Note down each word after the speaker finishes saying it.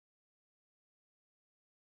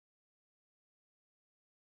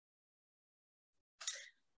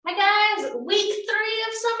Hi guys, week 3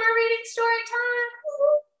 of summer reading story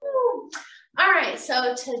time. All right,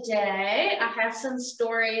 so today I have some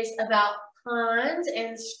stories about ponds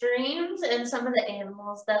and streams and some of the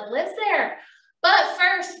animals that live there. But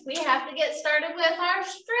first, we have to get started with our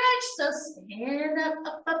stretch. So stand up,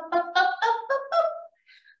 up, up, up, up, up, up, up.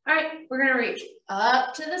 All right, we're gonna reach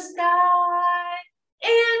up to the sky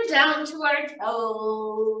and down to our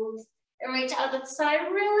toes. And reach out to the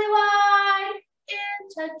side really wide.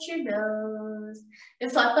 And touch your nose.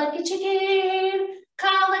 And flap like a chicken.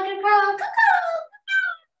 Caw like a crow.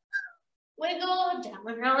 Wiggle down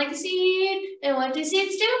and around like a seed. And what do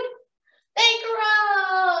seeds do? They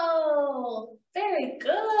grow. Very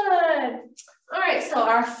good. All right, so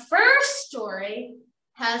our first story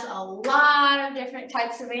has a lot of different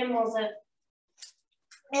types of animals in it.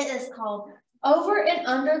 It is called Over and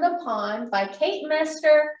Under the Pond by Kate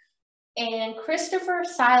Mester and Christopher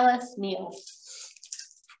Silas Neal.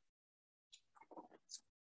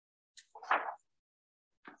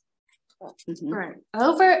 All right,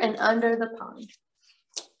 over and under the pond.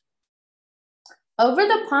 Over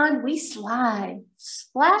the pond we slide,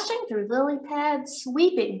 splashing through lily pads,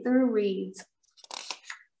 sweeping through reeds.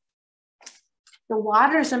 The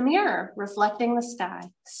water's a mirror, reflecting the sky,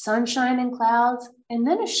 sunshine and clouds, and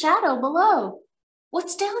then a shadow below.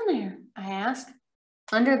 What's down there? I ask.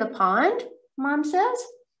 Under the pond, Mom says.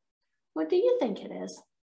 What do you think it is?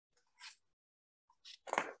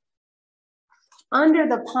 Under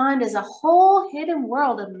the pond is a whole hidden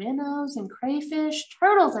world of minnows and crayfish,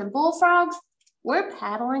 turtles and bullfrogs. We're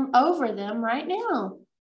paddling over them right now.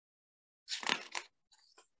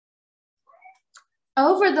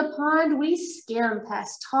 Over the pond, we skim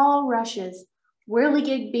past tall rushes.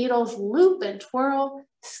 Whirligig beetles loop and twirl,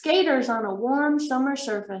 skaters on a warm summer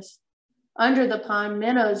surface. Under the pond,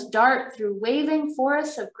 minnows dart through waving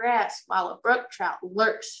forests of grass while a brook trout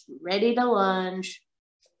lurks, ready to lunge.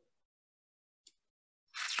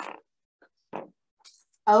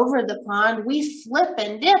 Over the pond, we flip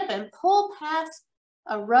and dip and pull past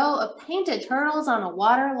a row of painted turtles on a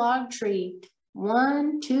waterlogged tree.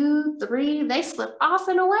 1, 2, 3, they slip off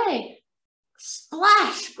and away.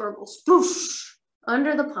 Splash, gurgle, spoosh,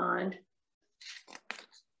 under the pond.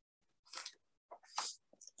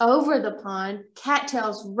 Over the pond,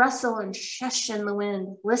 cattails rustle and shush in the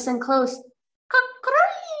wind. Listen close.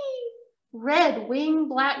 Cock-a-ree! Red-winged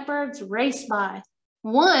blackbirds race by.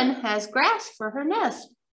 One has grass for her nest.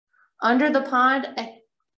 Under the pond, a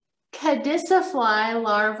caddisfly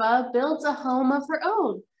larva builds a home of her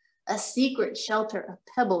own, a secret shelter of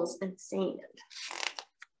pebbles and sand.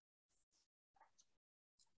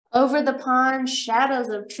 Over the pond, shadows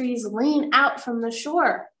of trees lean out from the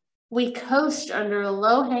shore. We coast under a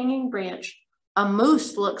low-hanging branch. A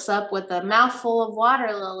moose looks up with a mouthful of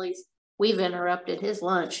water lilies. We've interrupted his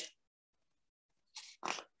lunch.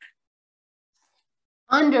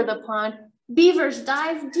 Under the pond, beavers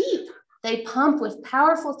dive deep. They pump with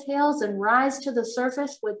powerful tails and rise to the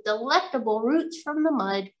surface with delectable roots from the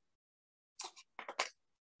mud.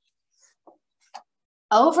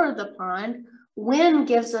 Over the pond, wind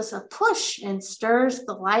gives us a push and stirs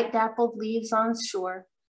the light dappled leaves on shore.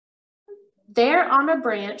 There on a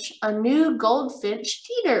branch, a new goldfinch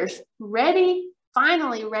teeters,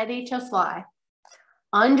 finally ready to fly.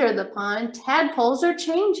 Under the pond, tadpoles are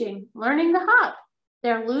changing, learning to hop.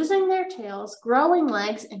 They're losing their tails, growing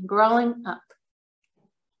legs, and growing up.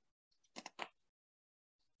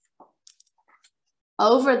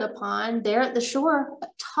 Over the pond, there at the shore,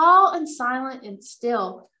 tall and silent and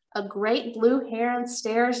still, a great blue heron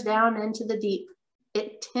stares down into the deep.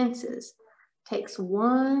 It tenses, takes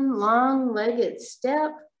one long-legged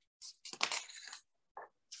step,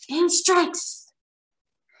 and strikes.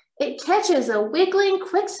 It catches a wiggling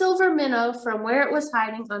quicksilver minnow from where it was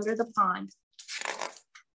hiding under the pond.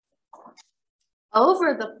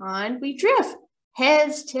 Over the pond, we drift,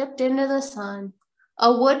 heads tipped into the sun.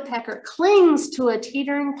 A woodpecker clings to a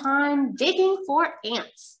teetering pine, digging for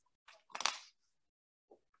ants.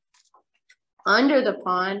 Under the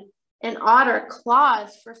pond, an otter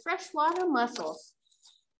claws for freshwater mussels.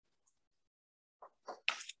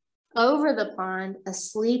 Over the pond, a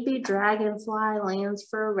sleepy dragonfly lands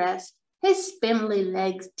for a rest. His spindly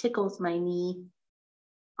legs tickles my knee.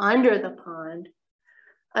 Under the pond,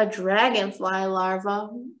 a dragonfly larva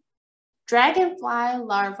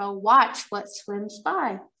watch what swims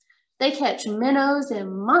by. They catch minnows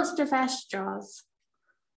in monster-fast jaws.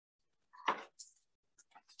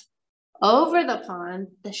 Over the pond,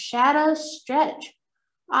 the shadows stretch.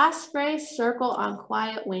 Ospreys circle on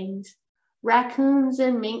quiet wings. Raccoons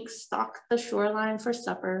and minks stalk the shoreline for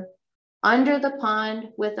supper. Under the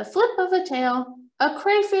pond, with a flip of a tail, A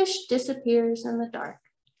crayfish disappears in the dark.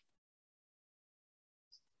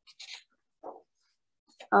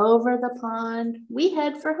 Over the pond, we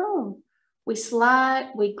head for home.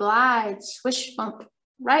 We glide, swish bump,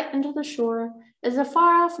 right into the shore as a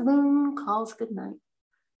far-off moon calls goodnight.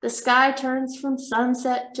 The sky turns from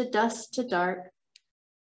sunset to dusk to dark.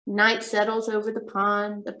 Night settles over the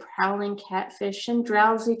pond, the prowling catfish and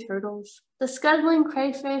drowsy turtles, the scuttling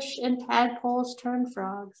crayfish and tadpoles turn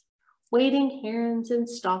frogs, wading herons and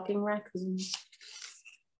stalking raccoons,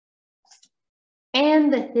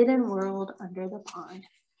 and the hidden world under the pond.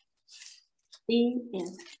 The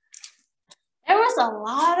end. There was a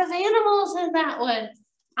lot of animals in that one.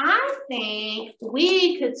 I think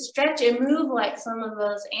we could stretch and move like some of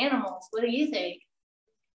those animals. What do you think?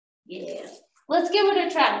 Yeah. Let's give it a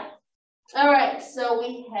try. All right, so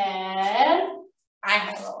we had, I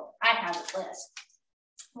have a list.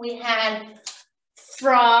 We had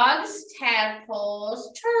frogs,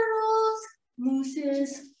 tadpoles, turtles,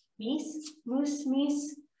 mooses, meese.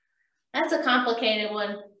 That's a complicated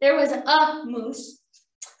one. There was a moose.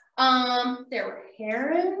 There were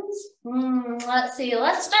herons. Let's see.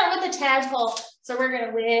 Let's start with the tadpole. So we're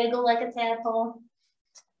gonna wiggle like a tadpole.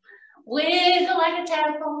 Wiggle like a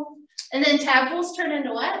tadpole. And then tadpoles turn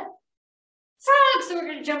into what? Frogs. So we're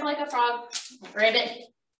gonna jump like a frog. Ribbit.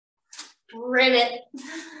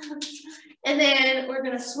 And then we're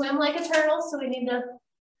gonna swim like a turtle. So we need to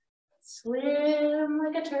swim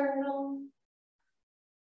like a turtle.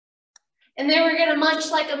 And then we're gonna munch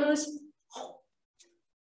like a moose.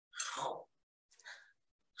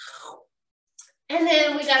 And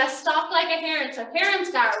then we gotta stalk like a heron. So herons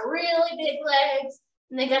got really big legs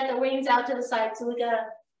and they got their wings out to the side. So we gotta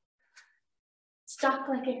stalk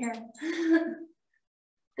like a heron.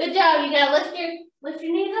 Good job. You gotta lift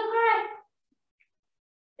your knees up high.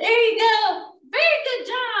 There you go. Very good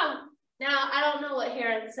job. Now I don't know what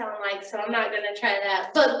herons sound like, so I'm not gonna try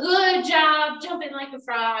that. But good job jumping like a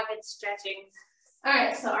frog and stretching. All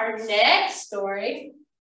right, so our next story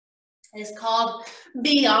is called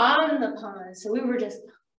Beyond the Pond. So we were just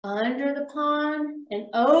under the pond and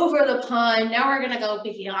over the pond. Now we're gonna go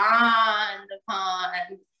beyond the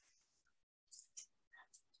pond.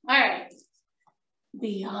 All right,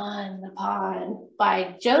 Beyond the Pond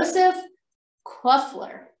by Joseph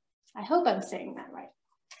Kuffler. I hope I'm saying that right.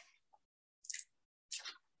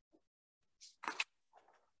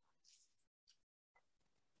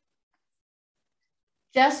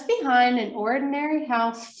 Just behind an ordinary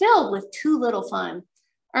house filled with too little fun,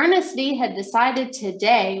 Ernest D. had decided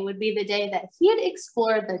today would be the day that he'd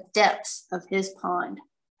explore the depths of his pond.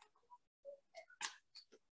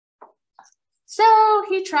 So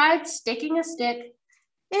he tried sticking a stick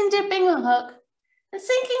and dipping a hook and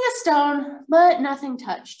sinking a stone, but nothing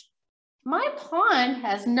touched. My pond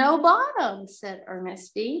has no bottom, said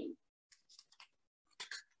Ernest D.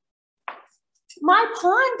 My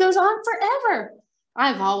pond goes on forever.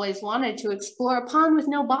 I've always wanted to explore a pond with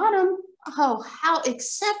no bottom. Oh, how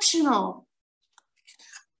exceptional.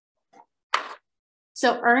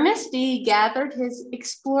 So Ernest D. gathered his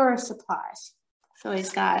explorer supplies. So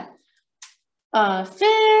he's got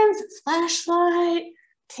fins, flashlight,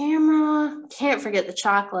 camera, can't forget the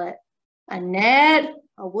chocolate, a net,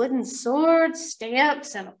 a wooden sword,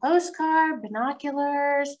 stamps, and a postcard,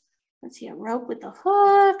 binoculars. Let's see, a rope with a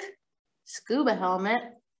hook, scuba helmet,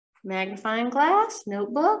 magnifying glass,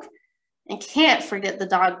 notebook, and can't forget the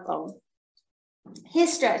dog bone. He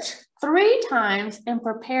stretched 3 times and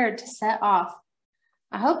prepared to set off.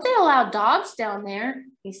 I hope they allow dogs down there,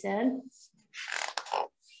 he said.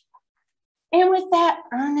 And with that,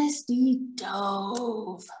 Ernest D.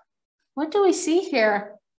 dove. What do we see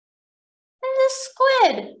here? There's a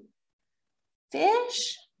squid,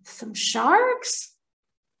 fish, some sharks.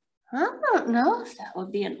 I don't know if that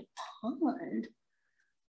would be in a pond.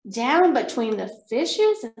 Down between the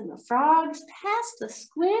fishes and the frogs, past the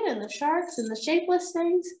squid and the sharks and the shapeless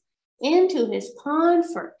things, into his pond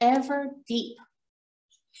forever deep.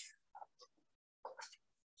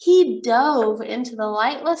 He dove into the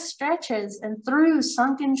lightless stretches and through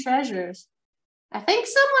sunken treasures. I think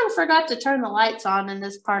someone forgot to turn the lights on in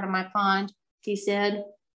this part of my pond, he said.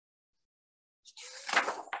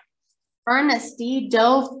 Ernest D.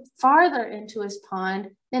 dove farther into his pond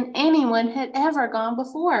than anyone had ever gone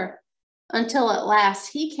before, until at last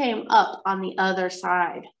he came up on the other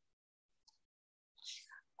side.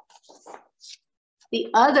 The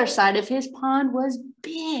other side of his pond was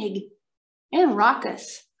big and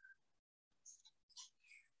raucous.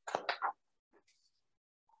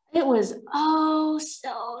 It was oh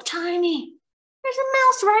so tiny. There's a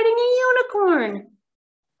mouse riding a unicorn.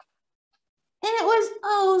 And it was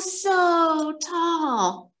oh so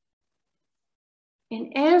tall,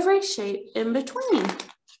 in every shape in between.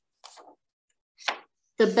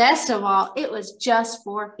 The best of all, it was just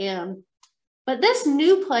for him. But this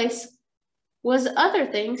new place was other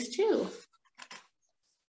things too.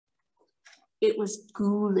 It was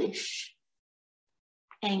ghoulish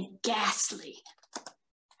and ghastly.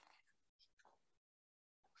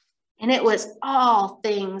 And it was all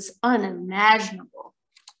things unimaginable.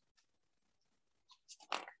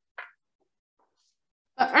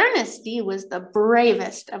 But Ernest D was the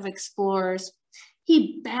bravest of explorers.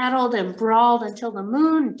 He battled and brawled until the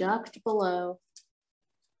moon ducked below.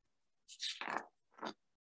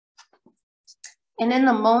 And in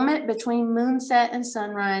the moment between moonset and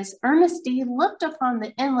sunrise, Ernest D looked upon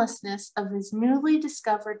the endlessness of his newly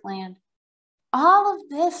discovered land. All of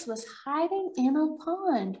this was hiding in a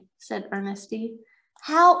pond, said Ernest D.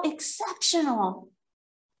 How exceptional!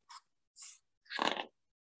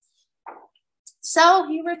 So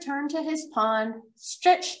he returned to his pond,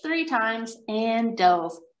 stretched 3 times, and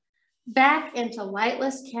dove. Back into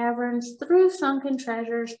lightless caverns, through sunken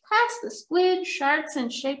treasures, past the squid, sharks,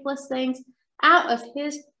 and shapeless things, out of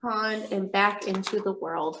his pond and back into the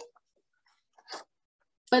world.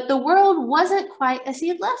 But the world wasn't quite as he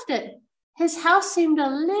had left it. His house seemed a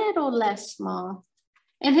little less small,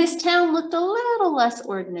 and his town looked a little less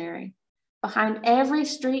ordinary. Behind every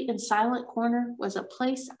street and silent corner was a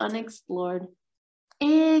place unexplored.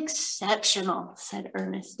 Exceptional, said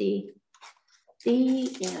Ernest D.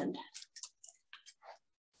 The end.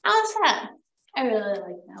 How's that? I really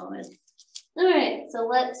like that one. All right, so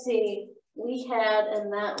let's see. We had in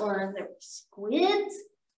that one, there were squids.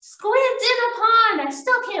 Squids in a pond. I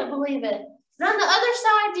still can't believe it. And on the other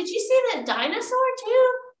side, did you see that dinosaur too?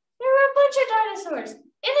 There were a bunch of dinosaurs and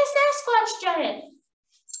a Sasquatch giant.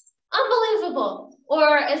 Unbelievable.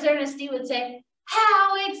 Or as Ernest D would say,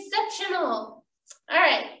 how exceptional. All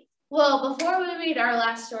right. Well, before we read our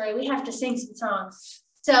last story, we have to sing some songs.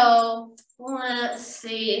 So let's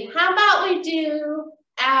see. How about we do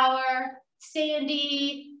our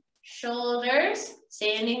sandy shoulders,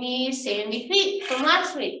 sandy knees, sandy feet from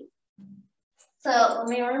last week. So let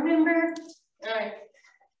me remember. All right.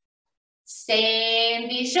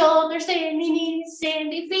 Sandy shoulders, sandy knees,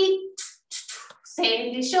 sandy feet.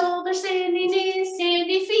 Sandy shoulders, sandy knees,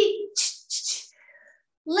 sandy feet.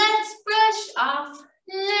 Let's brush off.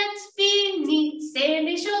 Let's be neat.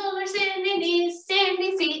 Sandy shoulders, sandy knees,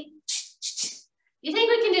 sandy feet. You think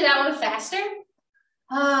we can do that one faster?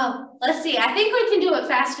 Oh, let's see. I think we can do it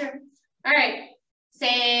faster. All right.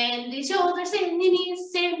 Sandy shoulders, sandy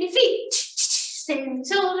knees, sandy feet. Sandy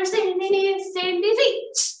shoulders, sandy knees, sandy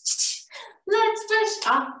feet. Let's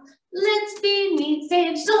brush off. Let's be neat.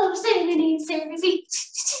 Sandy shoulders, sandy knees, sandy feet.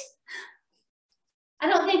 I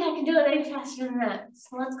don't think I can do it any faster than that.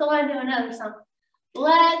 So let's go on to another song.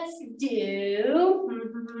 Let's do,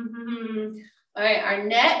 all right, our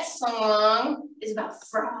next song is about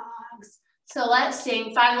frogs. So let's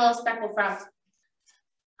sing 5 Little Speckled Frogs.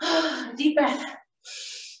 Deep breath.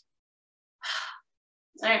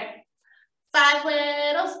 All right. 5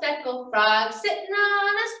 little speckled frogs sitting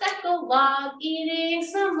on a speckled log, eating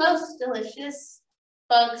some most delicious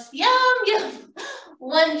bugs. Yum, yum.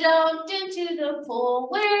 One jumped into the pool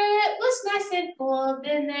where it was nice and cool.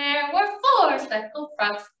 Then there were 4 speckled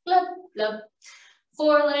frogs. Blub, blub.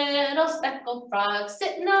 4 little speckled frogs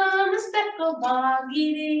sitting on a speckled log,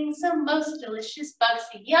 eating some most delicious bugs.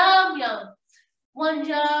 Yum, yum. One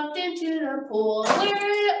jumped into the pool where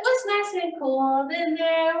it was nice and cool. Then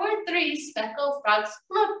there were 3 speckled frogs.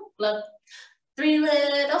 Blub, blub. 3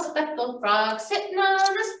 little speckled frogs sitting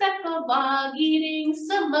on a speckled log, eating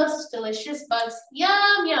some most delicious bugs.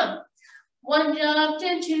 Yum, yum. One jumped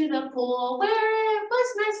into the pool where it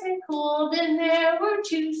was nice and cool. Then there were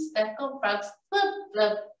 2 speckled frogs. Blub,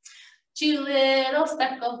 blub. 2 little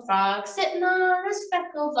speckled frogs sitting on a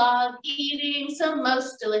speckled log, eating some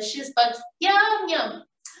most delicious bugs. Yum, yum.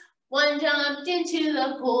 One jumped into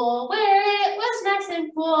the pool where it was nice and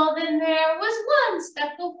cool. Then there was 1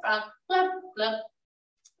 speckled frog. Blub, blub.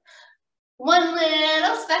 1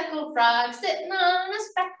 little speckled frog sitting on a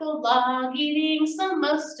speckled log, eating some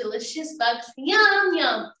most delicious bugs. Yum,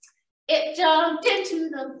 yum. It jumped into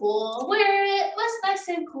the pool where it was nice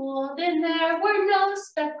and cool. Then there were no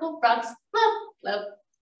speckled frogs. Blub, blub.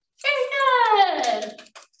 Very good.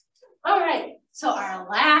 All right, so our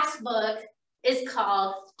last book is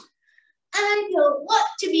called I Don't Want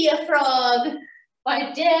to Be a Frog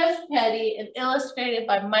by Dev Petty and illustrated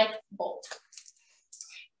by Mike Bolt.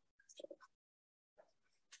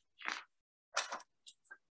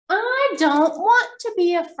 I don't want to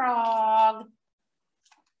be a frog.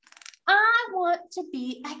 I want to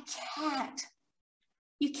be a cat.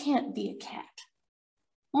 You can't be a cat.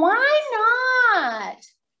 Why not?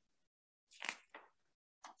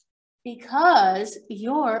 Because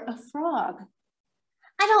you're a frog.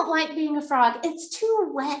 I don't like being a frog. It's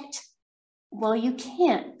too wet. Well, you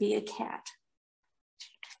can't be a cat.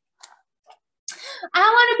 I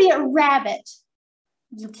want to be a rabbit.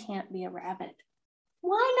 You can't be a rabbit.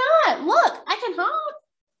 Why not? Look, I can honk.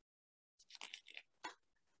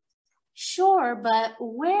 Sure, but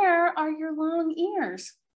where are your long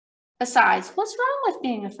ears? Besides, what's wrong with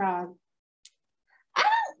being a frog? I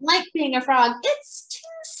don't like being a frog. It's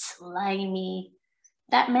too slimy.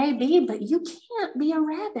 That may be, but you can't be a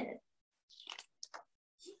rabbit.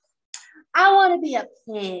 I want to be a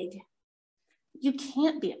pig. You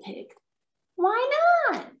can't be a pig. Why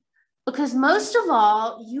not? Because most of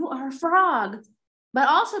all, you are a frog, but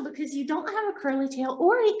also because you don't have a curly tail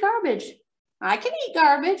or eat garbage. I can eat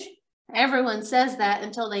garbage. Everyone says that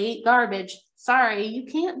until they eat garbage. Sorry, you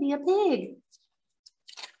can't be a pig.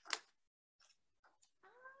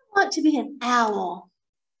 I want to be an owl.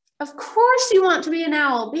 Of course you want to be an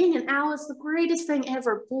owl. Being an owl is the greatest thing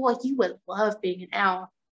ever. Boy, you would love being an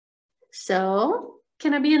owl. So,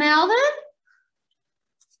 can I be an owl then?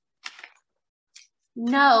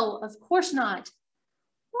 No, of course not.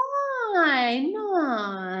 Why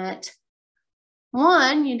not?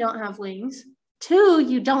 1, you don't have wings. 2,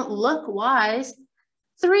 you don't look wise.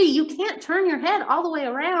 3, you can't turn your head all the way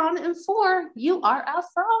around. And 4, you are a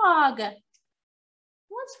frog.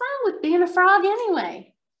 What's wrong with being a frog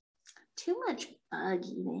anyway? Too much bug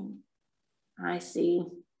eating. I see.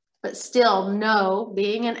 But still, no,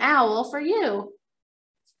 being an owl for you.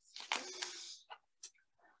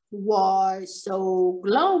 Why so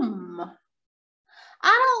glum? I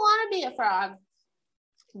don't want to be a frog.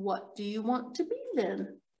 What do you want to be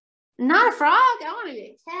then? Not a frog. I want to be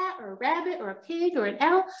a cat or a rabbit or a pig or an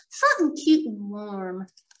owl. Something cute and warm.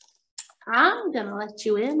 I'm going to let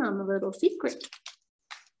you in on a little secret.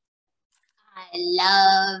 I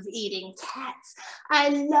love eating cats. I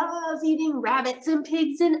love eating rabbits and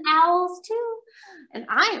pigs and owls too. And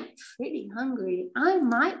I am pretty hungry. I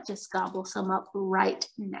might just gobble some up right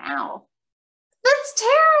now. That's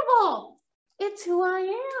terrible. It's who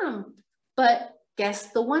I am. But guess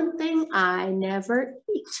the one thing I never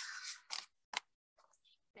eat.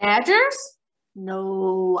 Badgers?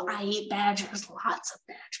 No, I eat badgers, lots of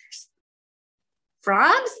badgers.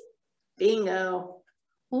 Frogs? Bingo.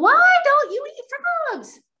 Why don't you eat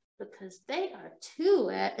frogs? Because they are too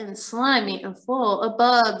wet and slimy and full of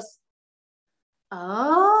bugs.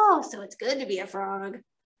 Oh, so it's good to be a frog.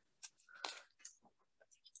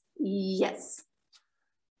 Yes.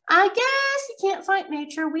 I guess you can't fight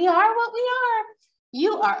nature. We are what we are.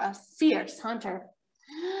 You are a fierce hunter.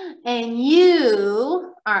 And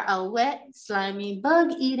you are a wet, slimy,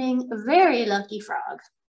 bug-eating, very lucky frog.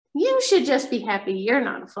 You should just be happy you're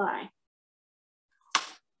not a fly.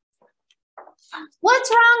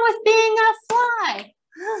 What's wrong with being a fly?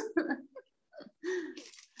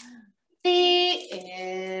 The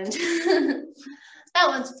end. That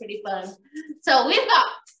one's pretty fun. So we've got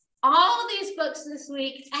all of these books this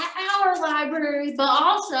week at our library, but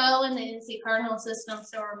also in the NC Cardinal system.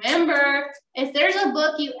 So remember, if there's a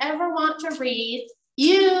book you ever want to read,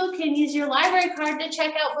 you can use your library card to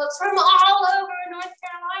check out books from all over North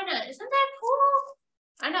Carolina. Isn't that cool?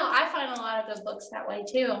 I know I find a lot of good books that way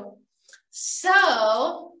too.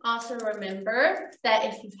 So also remember that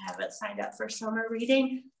if you haven't signed up for summer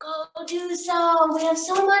reading, go do so. We have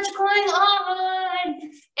so much going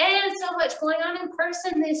on and so much going on in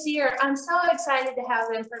person this year. I'm so excited to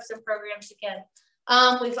have in-person programs again.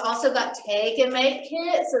 We've also got take and make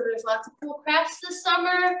kits, so there's lots of cool crafts this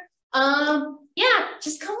summer. Yeah,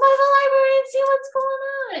 just come by the library and see what's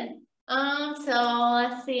going on. So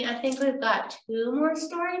let's see, I think we've got 2 more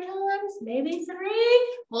story times, maybe 3.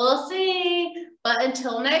 We'll see. But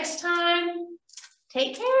until next time,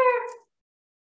 take care.